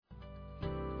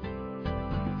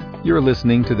You're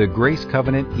listening to the Grace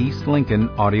Covenant East Lincoln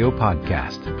audio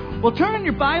podcast. Well, turn in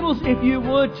your Bibles, if you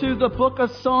would, to the book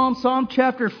of Psalms, Psalm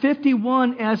chapter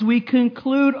 51, as we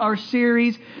conclude our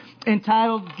series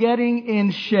entitled Getting in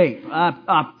Shape.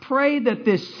 I pray that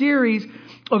this series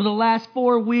over the last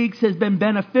 4 weeks has been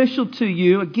beneficial to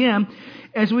you, again,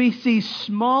 as we see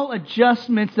small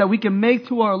adjustments that we can make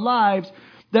to our lives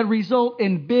that result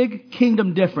in big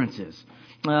kingdom differences.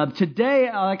 Today,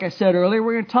 like I said earlier,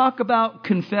 we're going to talk about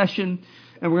confession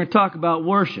and we're going to talk about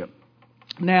worship.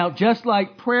 Now, just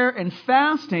like prayer and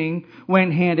fasting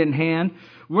went hand in hand,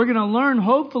 we're going to learn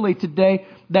hopefully today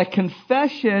that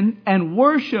confession and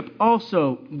worship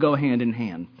also go hand in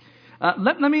hand.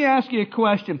 Let me ask you a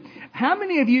question. How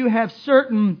many of you have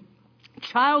certain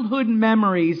childhood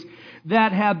memories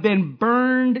that have been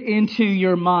burned into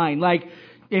your mind? Like,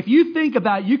 if you think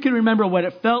about it, you can remember what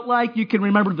it felt like. You can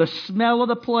remember the smell of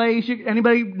the place.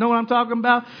 Anybody know what I'm talking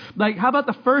about? Like, how about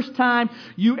the first time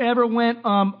you ever went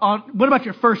on, what about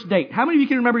your first date? How many of you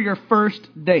can remember your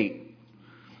first date?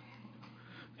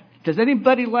 Does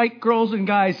anybody like girls and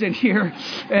guys in here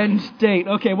and date?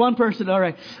 Okay, one person, all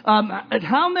right.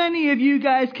 How many of you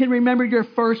guys can remember your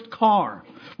first car?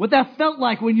 What that felt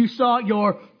like when you saw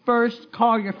your first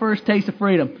car, your first taste of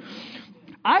freedom?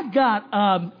 I've got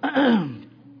a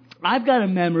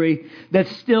memory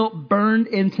that's still burned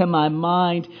into my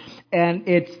mind, and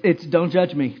it's don't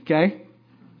judge me, okay?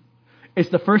 It's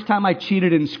the first time I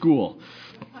cheated in school.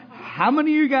 How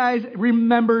many of you guys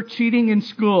remember cheating in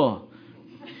school?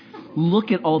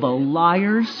 Look at all the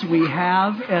liars we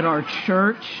have at our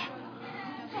church.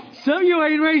 Some of you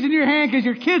ain't raising your hand because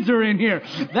your kids are in here.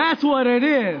 That's what it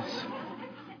is.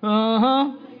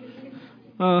 Well,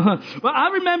 I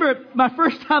remember my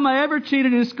first time I ever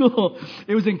cheated in school.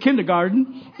 It was in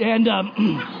kindergarten. And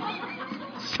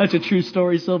such a true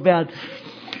story, so bad.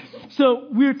 So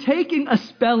we're taking a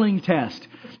spelling test.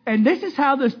 And this is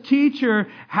how this teacher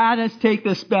had us take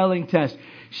the spelling test.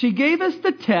 She gave us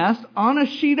the test on a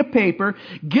sheet of paper,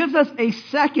 gives us a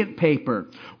second paper.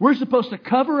 We're supposed to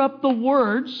cover up the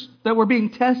words that we're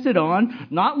being tested on,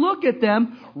 not look at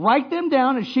them, write them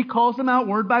down as she calls them out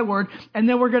word by word, and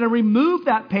then we're going to remove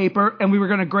that paper and we were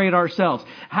going to grade ourselves.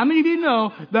 How many of you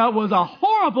know that was a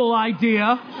horrible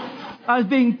idea? I was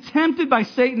being tempted by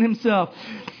Satan himself.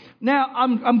 Now,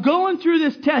 I'm going through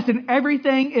this test and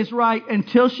everything is right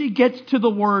until she gets to the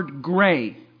word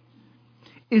gray.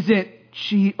 Is it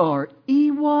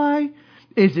G-R-E-Y?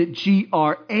 Is it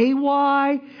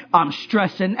G-R-A-Y? I'm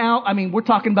stressing out. I mean, we're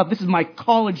talking about, this is my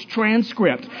college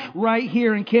transcript right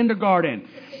here in kindergarten.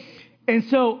 And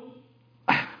so,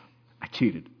 I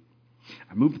cheated.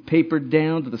 I moved the paper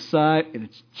down to the side, and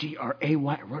it's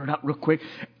G-R-A-Y. I wrote it out real quick.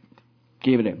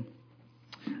 Gave it in.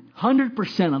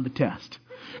 100% on the test.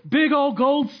 Big old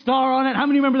gold star on it. How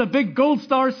many remember the big gold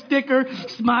star sticker,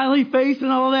 smiley face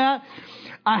and all that?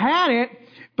 I had it.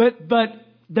 But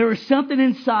there was something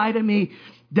inside of me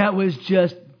that was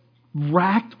just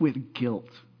racked with guilt.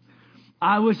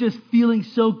 I was just feeling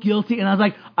so guilty. And I was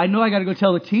like, I know I got to go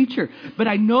tell the teacher. But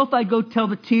I know if I go tell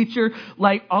the teacher,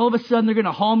 like all of a sudden they're going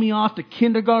to haul me off to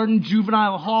kindergarten,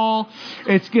 juvenile hall.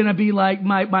 It's going to be like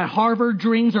my Harvard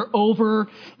dreams are over.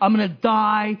 I'm going to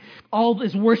die. All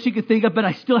this worst you could think of. But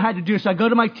I still had to do it. So I go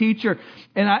to my teacher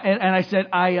and I said,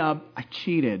 I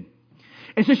cheated.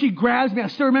 And so she grabs me. I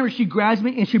still remember she grabs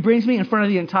me and she brings me in front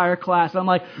of the entire class. I'm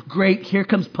like, great, here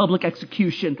comes public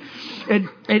execution.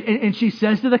 And she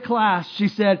says to the class, she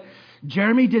said,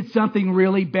 Jeremy did something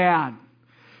really bad,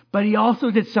 but he also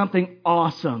did something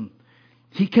awesome.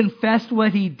 He confessed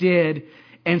what he did,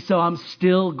 and so I'm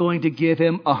still going to give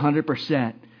him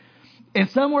 100%. And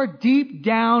somewhere deep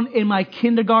down in my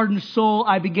kindergarten soul,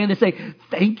 I began to say,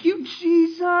 thank you,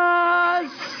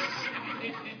 Jesus.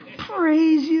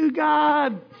 Praise you,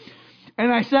 God.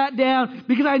 And I sat down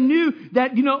because I knew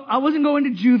that, I wasn't going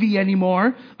to juvie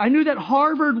anymore. I knew that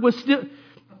Harvard was still...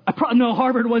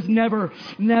 Harvard was never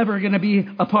going to be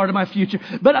a part of my future.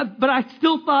 But I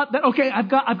still thought that, okay, I've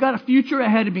got a future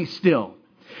ahead of me still.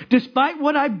 Despite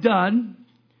what I've done,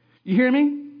 you hear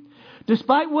me?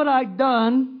 Despite what I've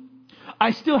done,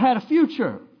 I still had a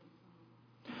future.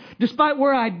 Despite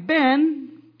where I'd been,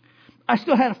 I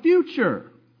still had a future.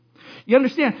 You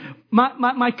understand?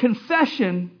 My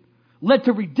confession led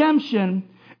to redemption,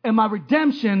 and my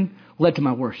redemption led to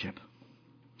my worship.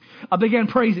 I began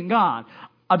praising God.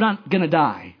 I'm not going to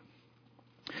die.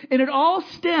 And it all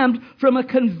stemmed from a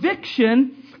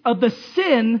conviction of the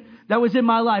sin that was in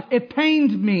my life. It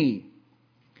pained me.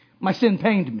 My sin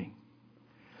pained me.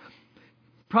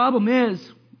 Problem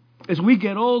is, as we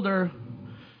get older,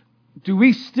 do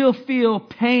we still feel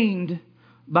pained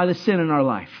by the sin in our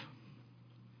life?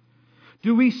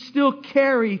 Do we still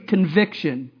carry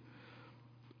conviction?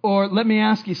 Or let me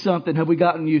ask you something, have we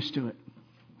gotten used to it?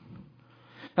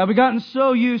 Have we gotten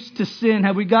so used to sin?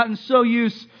 Have we gotten so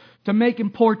used to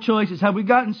making poor choices? Have we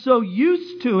gotten so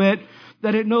used to it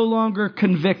that it no longer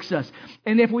convicts us?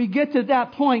 And if we get to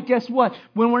that point, guess what?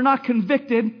 When we're not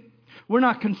convicted, we're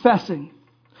not confessing.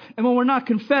 And when we're not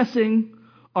confessing,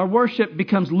 our worship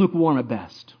becomes lukewarm at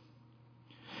best.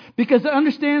 Because to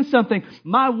understand something,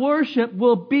 my worship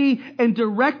will be in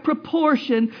direct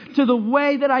proportion to the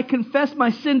way that I confess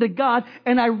my sin to God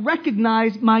and I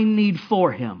recognize my need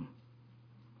for Him.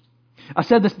 I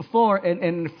said this before,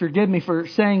 and forgive me for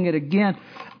saying it again.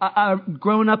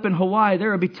 Growing up in Hawaii,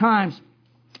 there would be times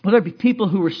where there'd be people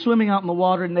who were swimming out in the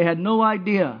water and they had no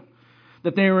idea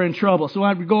that they were in trouble. So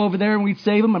I'd go over there and we'd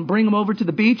save them and bring them over to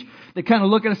the beach. They'd kind of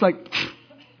look at us like,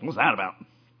 what's that about?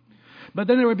 But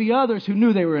then there would be others who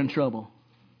knew they were in trouble.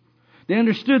 They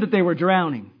understood that they were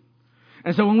drowning.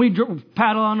 And so when we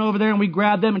paddle on over there and we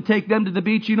grab them and take them to the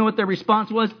beach, you know what their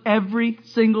response was every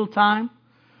single time?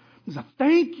 It was a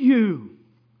thank you.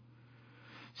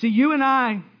 See, you and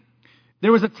I,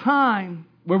 there was a time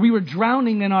where we were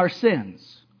drowning in our sins.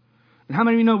 And how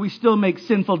many of you know we still make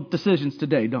sinful decisions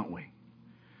today, don't we?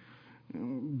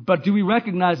 But do we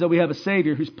recognize that we have a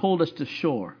Savior who's pulled us to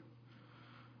shore?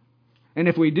 And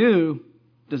if we do,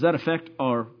 does that affect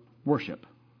our worship?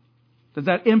 Does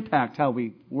that impact how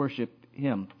we worship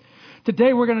Him?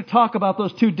 Today we're going to talk about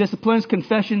those two disciplines,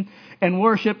 confession and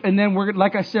worship. And then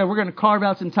like I said, we're going to carve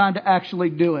out some time to actually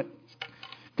do it.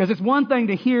 Because it's one thing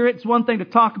to hear it. It's one thing to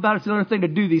talk about it. It's another thing to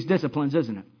do these disciplines,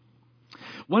 isn't it?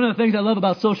 One of the things I love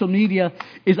about social media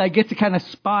is I get to kind of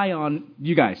spy on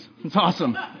you guys. It's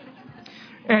awesome.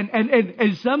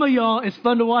 And some of y'all, it's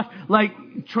fun to watch,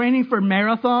 like training for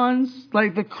marathons,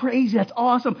 like the crazy, that's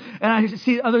awesome. And I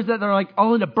see others that are like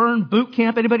all into burn boot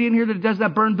camp. Anybody in here that does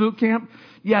that burn boot camp?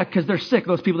 Yeah, because they're sick,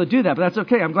 those people that do that, but that's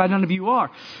okay. I'm glad none of you are.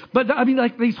 But I mean,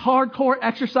 like these hardcore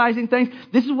exercising things,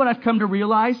 this is what I've come to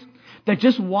realize, that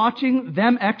just watching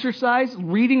them exercise,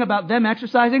 reading about them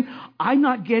exercising, I'm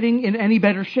not getting in any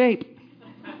better shape.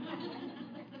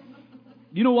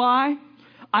 You know why?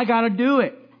 I got to do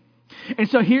it. And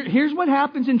so here's what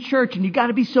happens in church, and you got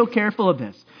to be so careful of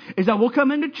this, is that we'll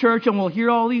come into church and we'll hear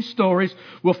all these stories,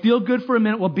 we'll feel good for a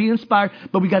minute, we'll be inspired,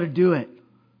 but we got to do it.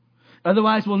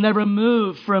 Otherwise, we'll never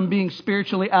move from being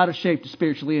spiritually out of shape to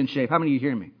spiritually in shape. How many of you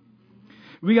hear me?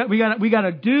 We got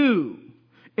to do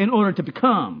in order to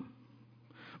become.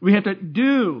 We have to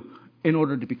do in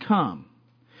order to become.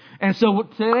 And so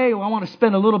today, I want to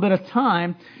spend a little bit of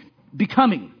time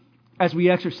becoming as we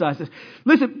exercise this.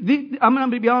 Listen, I'm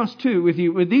going to be honest too with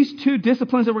you. With these two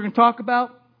disciplines that we're going to talk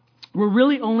about, we're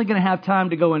really only going to have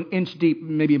time to go an inch deep,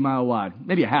 maybe a mile wide,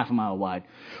 maybe a half a mile wide.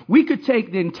 We could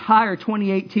take the entire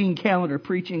 2018 calendar,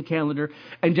 preaching calendar,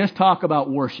 and just talk about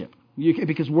worship.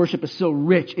 Because worship is so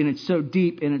rich and it's so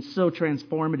deep and it's so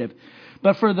transformative.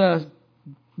 But for the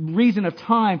reason of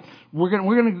time, we're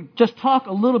going to just talk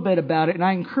a little bit about it. And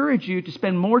I encourage you to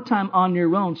spend more time on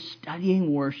your own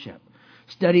studying worship.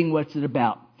 Studying what's it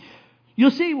about.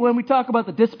 You'll see when we talk about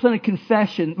the discipline of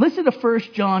confession, listen to 1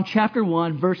 John chapter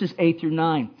 1, verses 8 through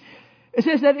 9. It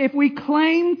says that if we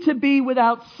claim to be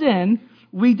without sin,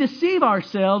 we deceive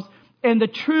ourselves and the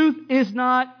truth is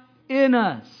not in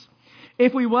us.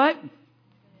 If we what?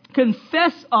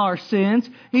 Confess our sins,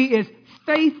 He is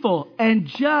faithful and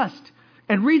just.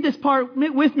 And read this part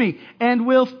with me. And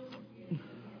will...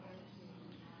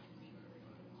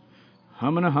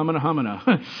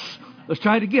 Humana. Let's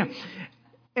try it again.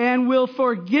 And will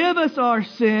forgive us our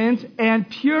sins and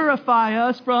purify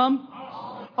us from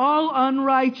all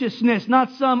unrighteousness.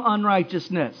 Not some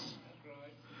unrighteousness.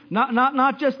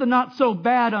 Not just the not so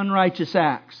bad unrighteous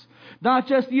acts. Not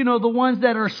just, the ones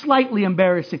that are slightly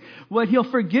embarrassing. What He'll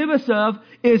forgive us of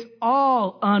is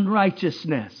all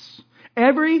unrighteousness.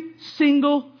 Every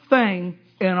single thing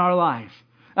in our life.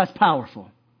 That's powerful.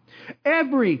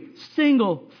 Every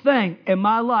single thing in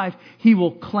my life, He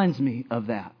will cleanse me of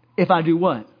that. If I do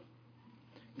what?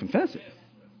 Confess it.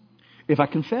 If I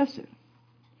confess it.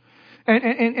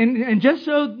 And just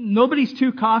so nobody's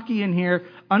too cocky in here,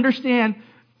 understand,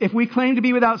 if we claim to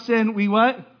be without sin, we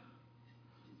what?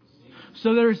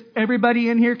 So there's everybody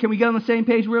in here. Can we get on the same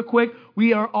page real quick?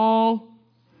 We are all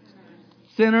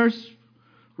sinners,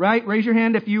 right? Raise your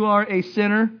hand if you are a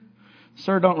sinner.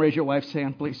 Sir, don't raise your wife's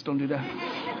hand. Please don't do that.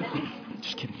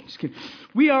 Just kidding.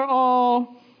 We are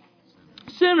all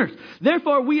sinners.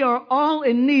 Therefore, we are all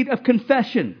in need of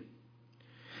confession.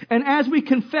 And as we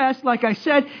confess, like I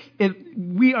said,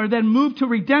 we are then moved to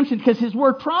redemption because His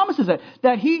Word promises it,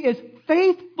 that He is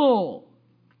faithful.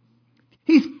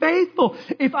 He's faithful.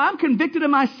 If I'm convicted of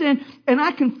my sin and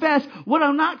I confess, what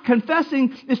I'm not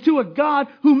confessing is to a God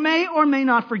who may or may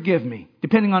not forgive me,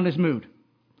 depending on his mood.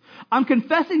 I'm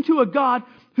confessing to a God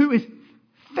who is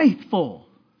faithful,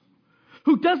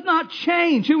 who does not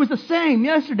change, who is the same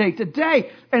yesterday, today,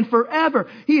 and forever.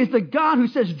 He is the God who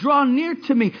says, draw near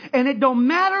to me. And it don't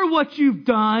matter what you've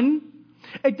done.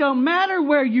 It don't matter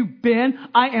where you've been.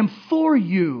 I am for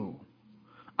you.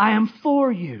 I am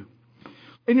for you.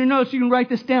 In your notes, you can write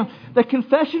this down. The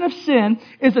confession of sin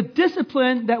is a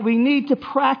discipline that we need to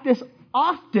practice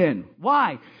often.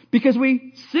 Why? Because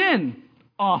we sin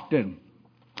often.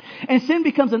 And sin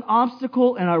becomes an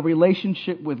obstacle in our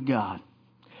relationship with God.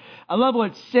 I love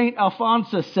what St.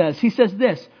 Alphonsus says. He says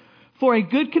this, for a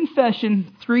good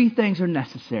confession, 3 things are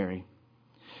necessary.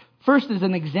 First is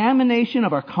an examination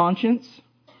of our conscience.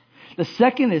 The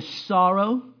second is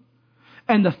sorrow.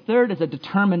 And the third is a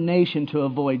determination to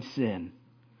avoid sin.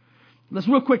 Let's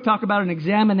real quick talk about an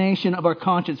examination of our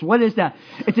conscience. What is that?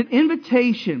 It's an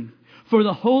invitation for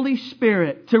the Holy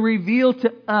Spirit to reveal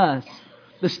to us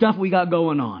the stuff we got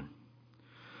going on.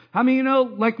 How many of you know,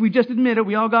 like we just admitted,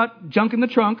 we all got junk in the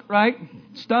trunk, right?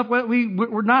 Stuff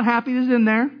we're not happy is in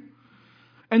there.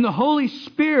 And the Holy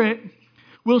Spirit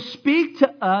will speak to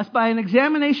us by an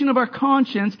examination of our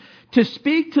conscience to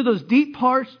speak to those deep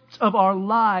parts of our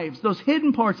lives, those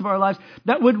hidden parts of our lives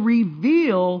that would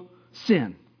reveal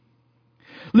sin.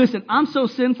 Listen, I'm so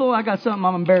sinful, I got something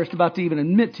I'm embarrassed about to even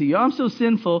admit to you. I'm so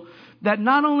sinful that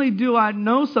not only do I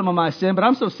know some of my sin, but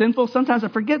I'm so sinful, sometimes I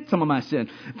forget some of my sin.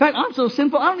 In fact, I'm so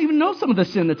sinful, I don't even know some of the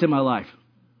sin that's in my life.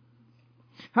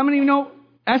 How many of you know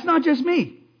that's not just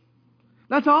me?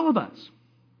 That's all of us.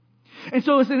 And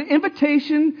so it's an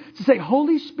invitation to say,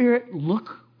 Holy Spirit,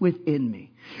 look within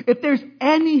me. If there's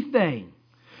anything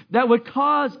that would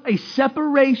cause a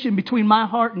separation between my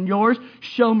heart and yours,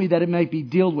 show me that it may be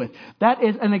dealt with. That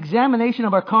is an examination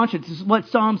of our conscience. This is what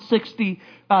Psalm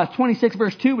 26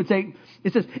 verse 2 would say.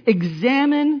 It says,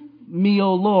 examine me,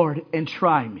 O Lord, and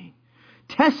try me.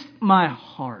 Test my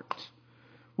heart.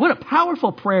 What a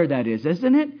powerful prayer that is,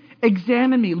 isn't it?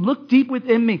 Examine me, look deep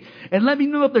within me, and let me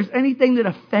know if there's anything that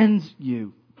offends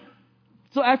you.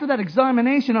 So after that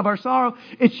examination of our sorrow,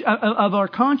 of our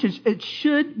conscience, it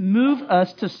should move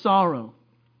us to sorrow.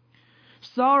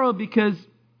 Sorrow because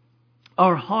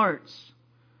our hearts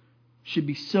should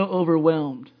be so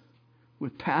overwhelmed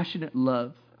with passionate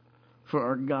love for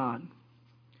our God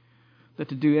that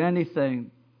to do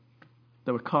anything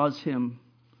that would cause him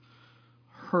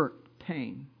hurt,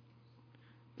 pain,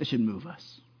 it should move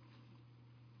us.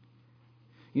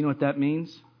 You know what that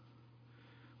means?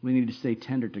 We need to stay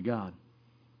tender to God.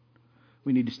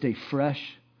 We need to stay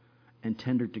fresh and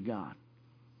tender to God.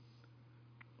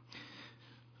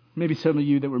 Maybe some of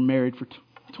you that were married for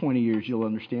 20 years, you'll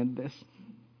understand this.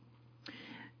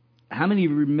 How many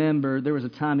of you remember there was a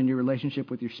time in your relationship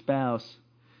with your spouse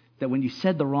that when you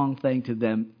said the wrong thing to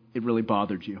them, it really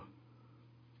bothered you?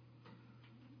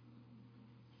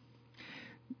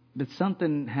 But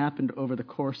something happened over the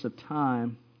course of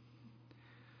time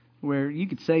where you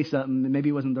could say something that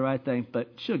maybe wasn't the right thing,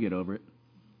 but she'll get over it.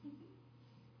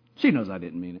 She knows I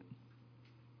didn't mean it.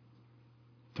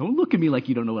 Don't look at me like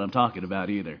you don't know what I'm talking about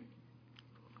either.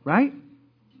 Right?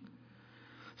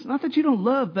 It's not that you don't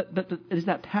love, but is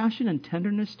that passion and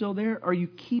tenderness still there? Are you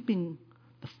keeping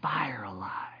the fire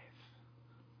alive?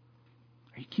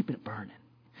 Are you keeping it burning?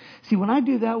 See, when I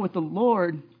do that with the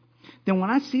Lord, then when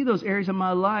I see those areas of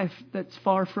my life that's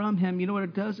far from him, you know what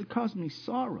it does? It causes me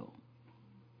sorrow.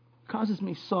 It causes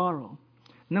me sorrow.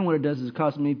 And then what it does is it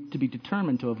causes me to be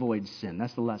determined to avoid sin.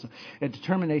 That's the lesson. A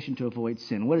determination to avoid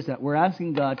sin. What is that? We're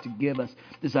asking God to give us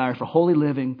desire for holy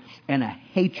living and a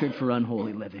hatred for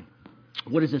unholy living.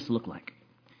 What does this look like?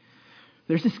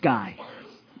 There's this guy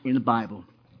in the Bible.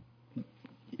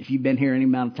 If you've been here any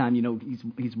amount of time, you know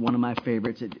he's one of my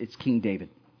favorites. It's King David.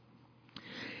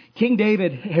 King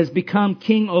David has become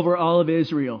king over all of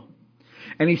Israel.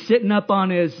 And he's sitting up on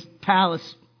his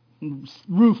palace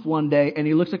roof one day, and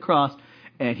he looks across,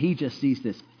 and he just sees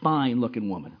this fine-looking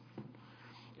woman.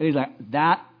 And he's like,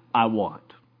 that I want.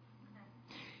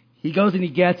 He goes and he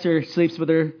gets her, sleeps with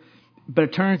her, but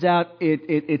it turns out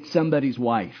it's somebody's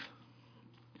wife.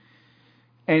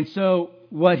 And so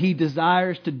what he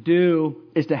desires to do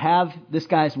is to have this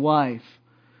guy's wife.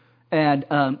 And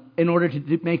in order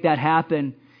to make that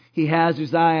happen, he has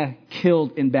Uzziah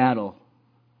killed in battle,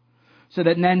 so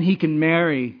that then he can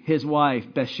marry his wife,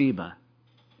 Bathsheba.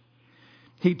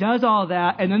 He does all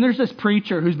that, and then there's this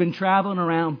preacher who's been traveling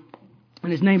around,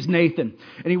 and his name's Nathan.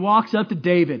 And he walks up to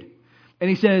David, and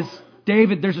he says,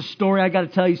 David, there's a story I got to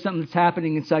tell you, something that's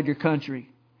happening inside your country.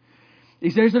 He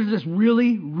says there's this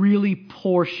really, really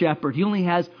poor shepherd. He only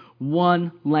has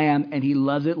one lamb, and he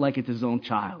loves it like it's his own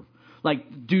child.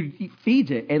 Like, dude, he feeds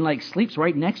it and like sleeps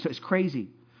right next to it. It's crazy.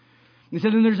 He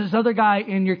said, and there's this other guy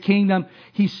in your kingdom.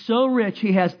 He's so rich.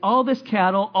 He has all this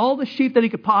cattle, all the sheep that he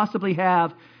could possibly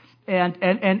have.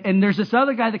 And there's this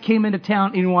other guy that came into town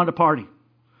and he wanted to party.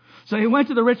 So he went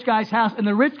to the rich guy's house, and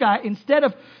the rich guy, instead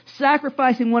of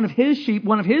sacrificing one of his sheep,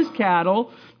 one of his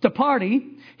cattle to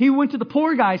party, he went to the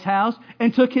poor guy's house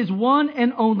and took his one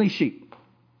and only sheep.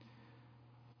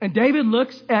 And David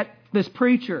looks at this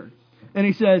preacher and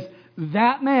he says,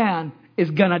 that man is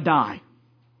going to die.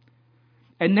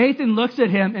 And Nathan looks at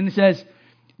him and says,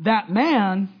 that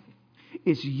man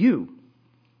is you.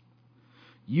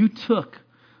 You took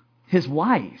his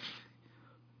wife.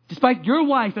 Despite your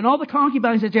wife and all the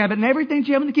concubines that you have and everything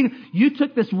you have in the kingdom, you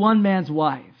took this one man's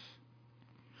wife.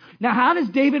 Now, how does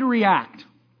David react?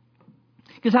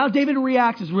 Because how David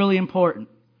reacts is really important.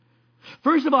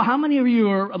 First of all, how many of you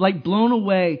are like blown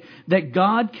away that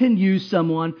God can use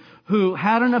someone who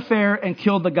had an affair and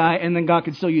killed the guy, and then God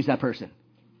can still use that person?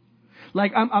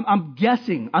 Like, I'm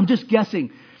guessing, I'm just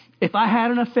guessing. If I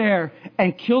had an affair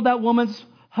and killed that woman's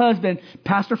husband,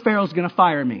 Pastor Farrell's going to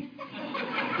fire me.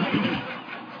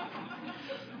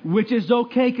 Which is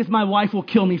okay because my wife will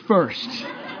kill me first.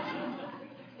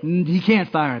 He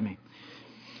can't fire me.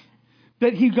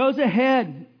 But he goes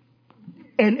ahead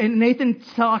and Nathan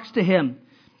talks to him.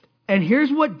 And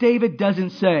here's what David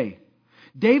doesn't say.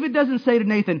 David doesn't say to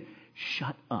Nathan,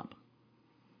 shut up.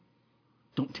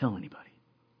 Don't tell anybody.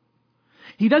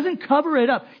 He doesn't cover it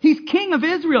up. He's king of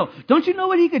Israel. Don't you know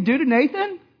what he could do to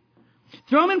Nathan?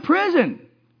 Throw him in prison.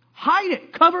 Hide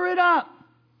it. Cover it up.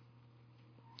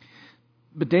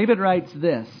 But David writes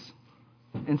this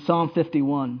in Psalm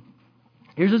 51.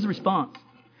 Here's his response.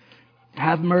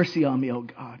 Have mercy on me, O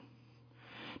God.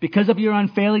 Because of your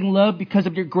unfailing love, because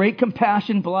of your great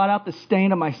compassion, blot out the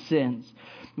stain of my sins.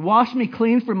 Wash me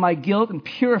clean from my guilt and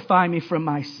purify me from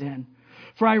my sin.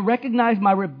 For I recognize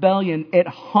my rebellion. It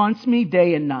haunts me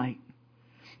day and night.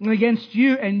 And against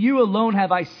you and you alone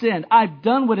have I sinned. I've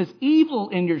done what is evil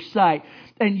in your sight.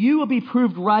 And you will be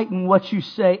proved right in what you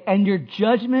say. And your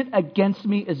judgment against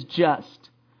me is just.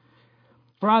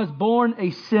 For I was born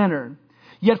a sinner.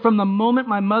 Yet from the moment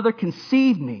my mother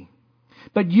conceived me.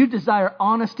 But you desire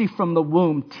honesty from the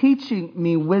womb, teaching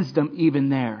me wisdom even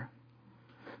there.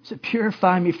 So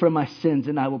purify me from my sins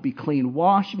and I will be clean.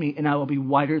 Wash me and I will be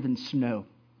whiter than snow.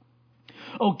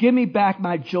 Oh, give me back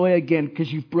my joy again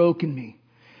because you've broken me.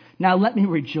 Now let me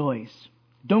rejoice.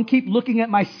 Don't keep looking at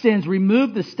my sins.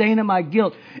 Remove the stain of my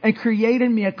guilt and create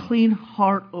in me a clean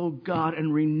heart, O God,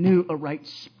 and renew a right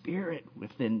spirit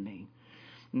within me.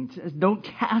 And it says, don't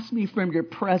cast me from your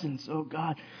presence, O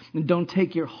God, and don't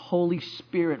take your Holy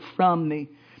Spirit from me,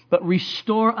 but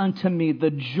restore unto me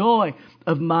the joy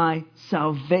of my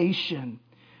salvation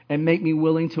and make me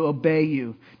willing to obey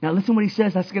you. Now listen what he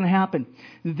says, that's going to happen.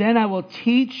 Then I will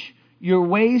teach your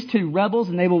ways to rebels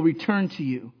and they will return to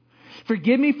you.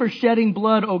 Forgive me for shedding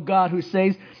blood, O God, who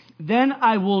says, then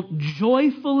I will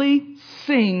joyfully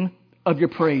sing of your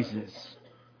praises.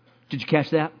 Did you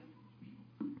catch that?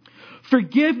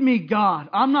 Forgive me, God.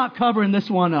 I'm not covering this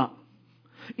one up.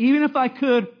 Even if I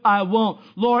could, I won't.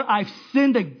 Lord, I've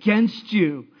sinned against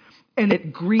you, and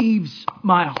it grieves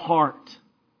my heart.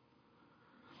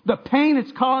 The pain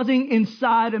it's causing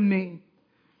inside of me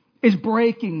is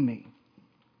breaking me.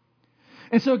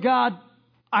 And so, God,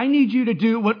 I need you to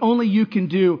do what only you can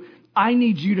do. I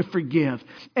need you to forgive.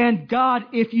 And God,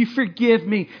 if you forgive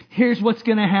me, here's what's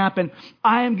going to happen.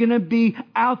 I am going to be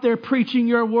out there preaching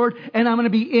your word, and I'm going to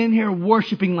be in here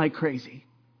worshiping like crazy.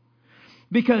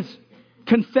 Because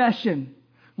confession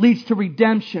leads to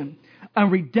redemption, and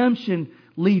redemption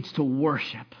leads to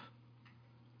worship.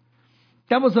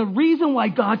 That was a reason why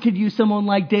God could use someone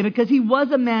like David, because he was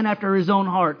a man after his own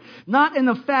heart. Not in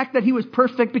the fact that he was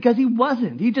perfect, because he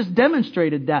wasn't. He just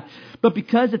demonstrated that. But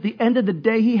because at the end of the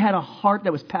day, he had a heart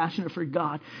that was passionate for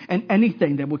God. And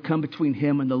anything that would come between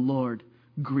him and the Lord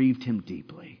grieved him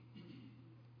deeply.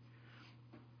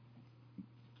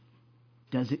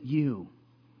 Does it you?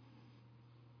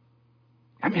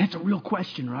 I mean, that's a real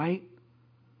question, right?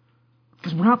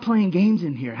 Because we're not playing games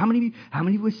in here. How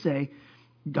many would say,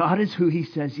 God is who he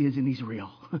says he is and he's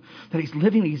real? That he's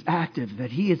living, he's active,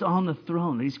 that he is on the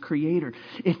throne, that he's creator.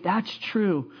 If that's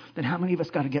true, then how many of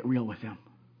us got to get real with him?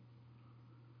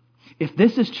 If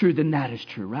this is true, then that is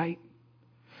true, right?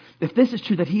 If this is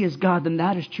true that he is God, then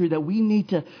that is true, that we need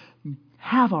to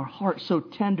have our heart so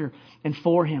tender and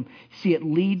for him. See, it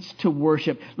leads to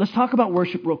worship. Let's talk about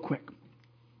worship real quick.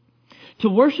 To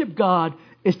worship God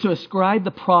is to ascribe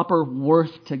the proper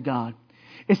worth to God.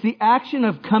 It's the action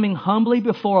of coming humbly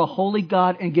before a holy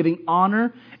God and giving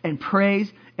honor and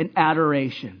praise and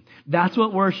adoration. That's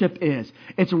what worship is.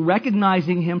 It's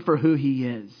recognizing Him for who He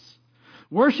is.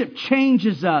 Worship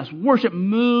changes us. Worship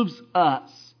moves us.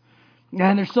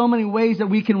 And there's so many ways that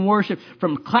we can worship,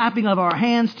 from clapping of our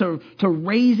hands to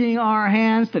raising our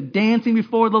hands to dancing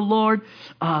before the Lord.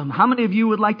 How many of you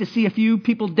would like to see a few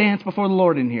people dance before the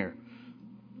Lord in here?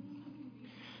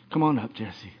 Come on up,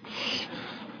 Jesse.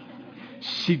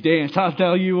 She danced. I'll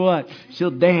tell you what,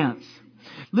 she'll dance.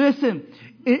 Listen,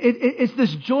 it's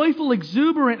this joyful,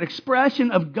 exuberant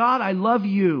expression of, God, I love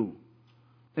you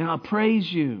and I'll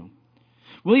praise you.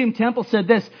 William Temple said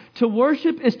this: to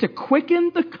worship is to quicken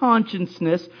the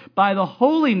consciousness by the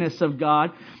holiness of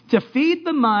God, to feed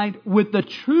the mind with the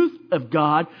truth of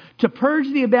God, to purge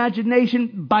the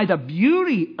imagination by the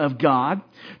beauty of God,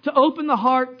 to open the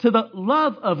heart to the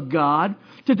love of God,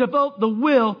 to devote the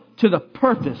will to the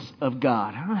purpose of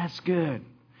God. Oh, that's good.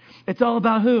 It's all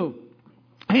about who?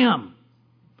 Him.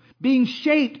 Being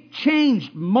shaped,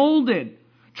 changed, molded,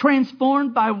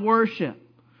 transformed by worship.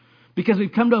 Because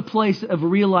we've come to a place of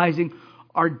realizing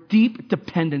our deep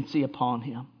dependency upon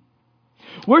Him.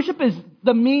 Worship is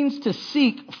the means to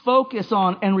seek, focus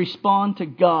on, and respond to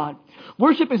God.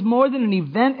 Worship is more than an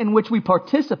event in which we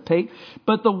participate,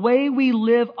 but the way we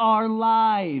live our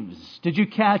lives. Did you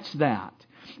catch that?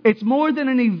 It's more than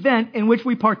an event in which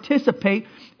we participate.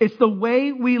 It's the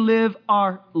way we live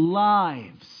our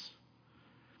lives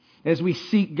as we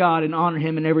seek God and honor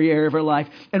Him in every area of our life.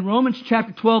 In Romans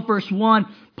chapter 12, verse 1,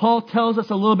 Paul tells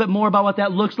us a little bit more about what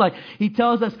that looks like. He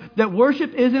tells us that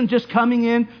worship isn't just coming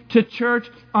in to church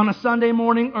on a Sunday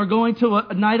morning or going to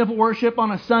a night of worship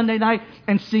on a Sunday night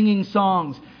and singing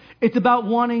songs. It's about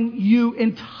wanting you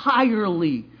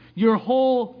entirely, your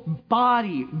whole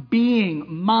body,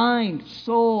 being, mind,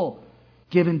 soul,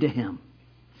 given to Him.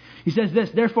 He says this: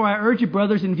 therefore I urge you,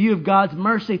 brothers, in view of God's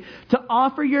mercy, to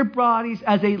offer your bodies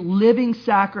as a living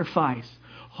sacrifice,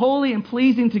 holy and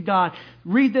pleasing to God.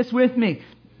 Read this with me.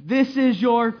 This is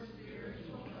your...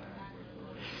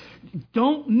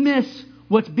 Don't miss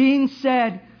what's being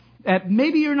said.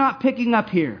 Maybe you're not picking up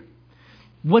here.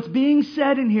 What's being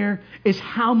said in here is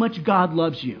how much God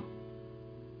loves you.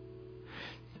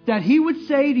 That He would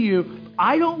say to you,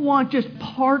 I don't want just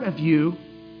part of you.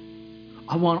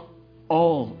 I want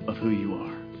all of who you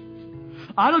are.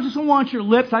 I don't just want your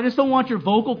lips. I just don't want your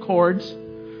vocal cords.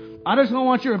 I just don't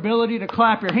want your ability to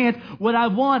clap your hands. What I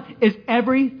want is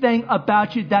everything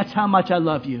about you. That's how much I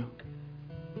love you.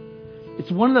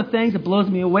 It's one of the things that blows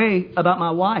me away about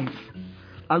my wife.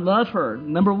 I love her.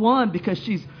 Number one, because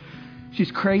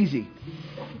she's crazy.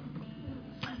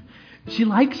 She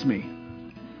likes me.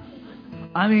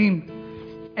 I mean,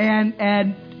 and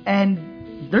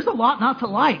there's a lot not to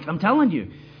like, I'm telling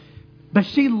you. But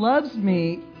she loves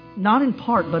me not in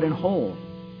part, but in whole.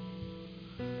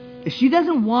 She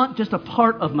doesn't want just a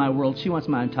part of my world. She wants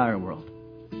my entire world.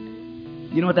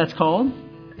 You know what that's called?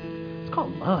 It's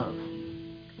called love.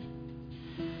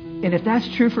 And if that's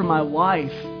true for my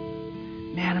wife,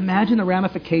 man, imagine the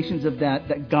ramifications of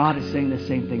that God is saying the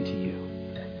same thing to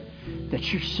you. That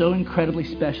you're so incredibly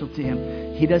special to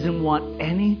Him. He doesn't want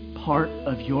any part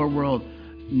of your world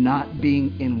not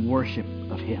being in worship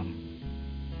of Him.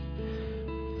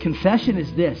 Confession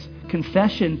is this.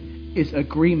 Confession is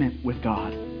agreement with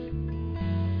God.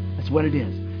 That's what it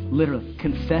is. Literally,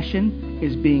 confession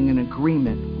is being in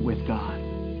agreement with God.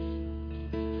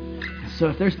 So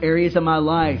if there's areas of my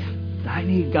life that I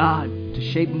need God to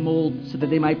shape and mold so that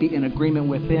they might be in agreement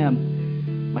with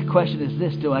Him, my question is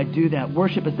this: do I do that?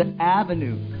 Worship is the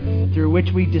avenue through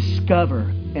which we discover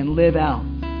and live out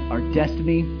our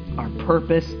destiny, our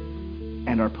purpose,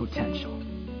 and our potential.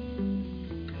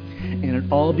 And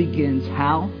it all begins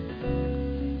how?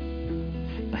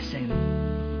 By saying,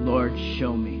 Lord,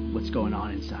 show me what's going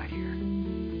on inside here.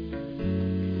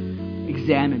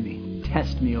 Examine me,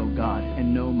 test me, O God,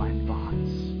 and know my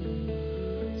thoughts.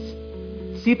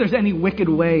 See if there's any wicked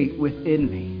way within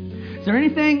me. Is there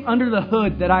anything under the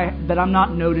hood that I'm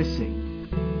not noticing?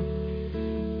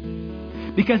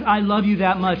 Because I love you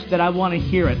that much that I want to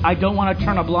hear it. I don't want to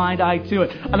turn a blind eye to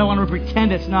it. I don't want to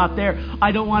pretend it's not there.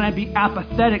 I don't want to be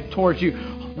apathetic towards you.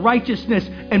 Righteousness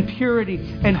and purity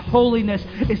and holiness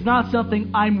is not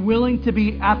something I'm willing to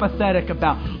be apathetic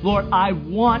about. Lord, I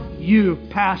want you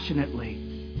passionately.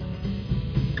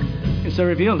 And so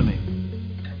reveal to me.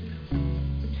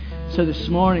 So this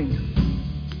morning,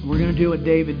 we're going to do what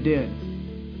David did.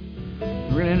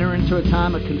 We're going to enter into a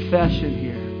time of confession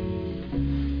here.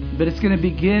 But it's going to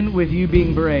begin with you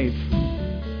being brave.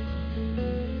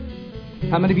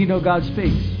 How many of you know God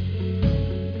speaks?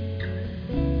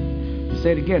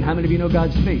 say it again. How many of you know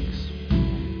God speaks?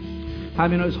 How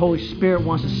many know His Holy Spirit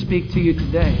wants to speak to you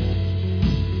today?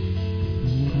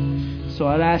 So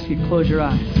I'd ask you, close your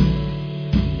eyes.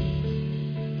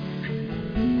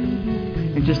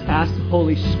 And just ask the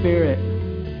Holy Spirit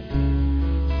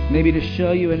maybe to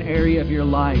show you an area of your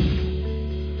life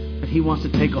that He wants to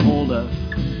take a hold of.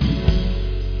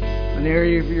 An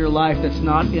area of your life that's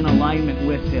not in alignment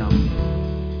with Him.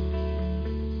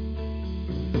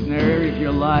 An area of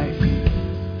your life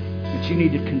that you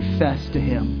need to confess to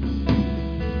Him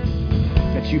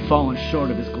that you've fallen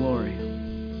short of His glory.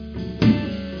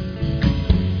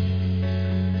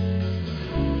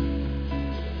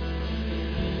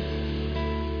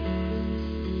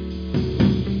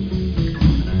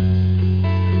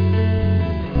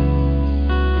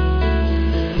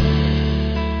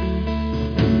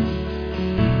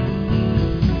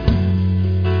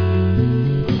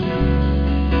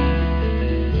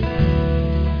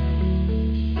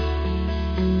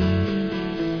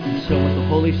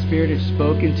 Holy Spirit has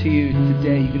spoken to you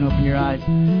today, you can open your eyes.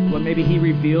 What maybe He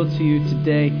revealed to you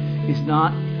today is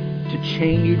not to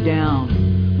chain you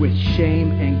down with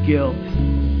shame and guilt.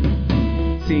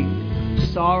 See,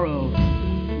 sorrow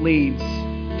leads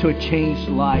to a changed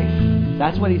life.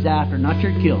 That's what He's after, not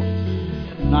your guilt,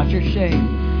 not your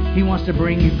shame. He wants to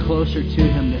bring you closer to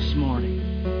Him this morning.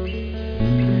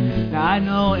 Now, I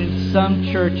know in some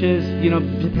churches,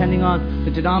 depending on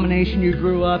the denomination you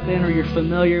grew up in or you're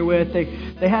familiar with,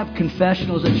 they have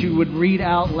confessionals that you would read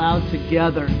out loud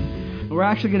together. We're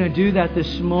actually going to do that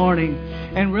this morning.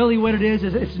 And really what it is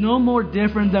it's no more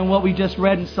different than what we just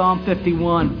read in Psalm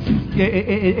 51.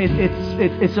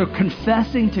 It's a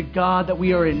confessing to God that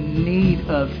we are in need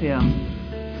of Him.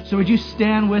 So would you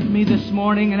stand with me this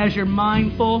morning, and as you're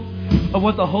mindful of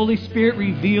what the Holy Spirit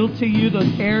revealed to you,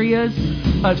 those areas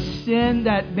of sin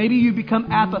that maybe you become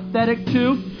apathetic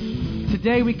to,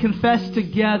 today we confess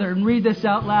together, and read this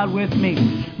out loud with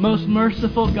me. Most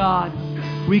merciful God,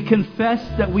 we confess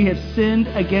that we have sinned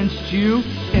against you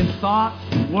in thought,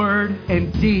 word,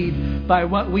 and deed by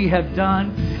what we have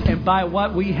done and by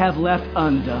what we have left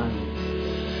undone.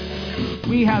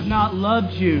 We have not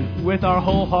loved you with our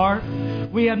whole heart.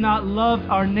 We have not loved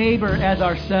our neighbor as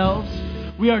ourselves.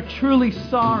 We are truly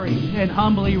sorry and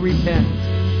humbly repent.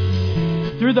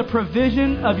 Through the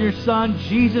provision of your Son,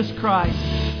 Jesus Christ,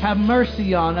 have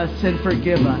mercy on us and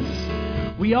forgive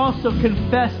us. We also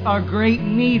confess our great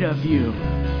need of you.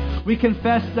 We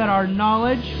confess that our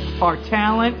knowledge, our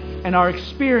talent, and our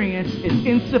experience is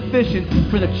insufficient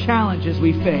for the challenges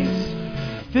we face.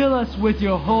 Fill us with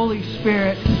your Holy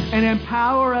Spirit and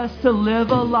empower us to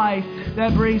live a life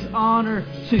that brings honor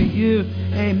to you.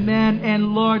 Amen.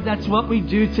 And Lord, that's what we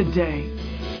do today.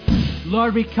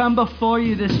 Lord, we come before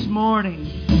you this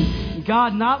morning,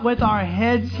 God, not with our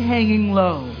heads hanging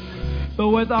low, but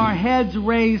with our heads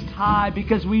raised high,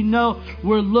 because we know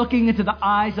we're looking into the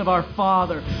eyes of our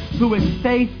Father, who is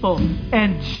faithful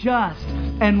and just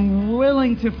and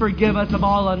willing to forgive us of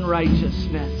all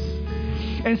unrighteousness.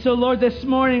 And so, Lord, this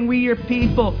morning, we, your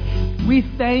people, we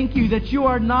thank you that you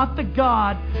are not the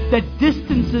God that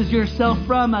distances yourself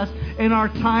from us in our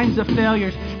times of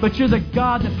failures, but you're the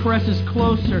God that presses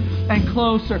closer and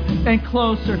closer and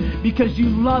closer, because you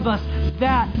love us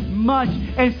that much.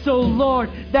 And so, Lord,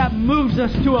 that moves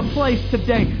us to a place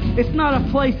today. It's not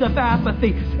a place of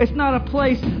apathy. It's not a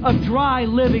place of dry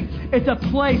living. It's a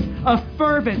place of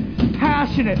fervent,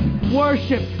 passionate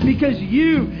worship, because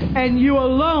you and you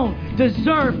alone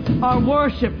deserve our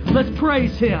worship. Let's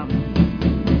praise Him.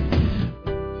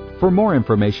 For more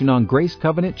information on Grace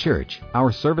Covenant Church,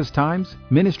 our service times,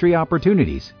 ministry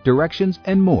opportunities, directions,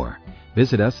 and more,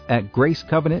 visit us at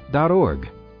gracecovenant.org.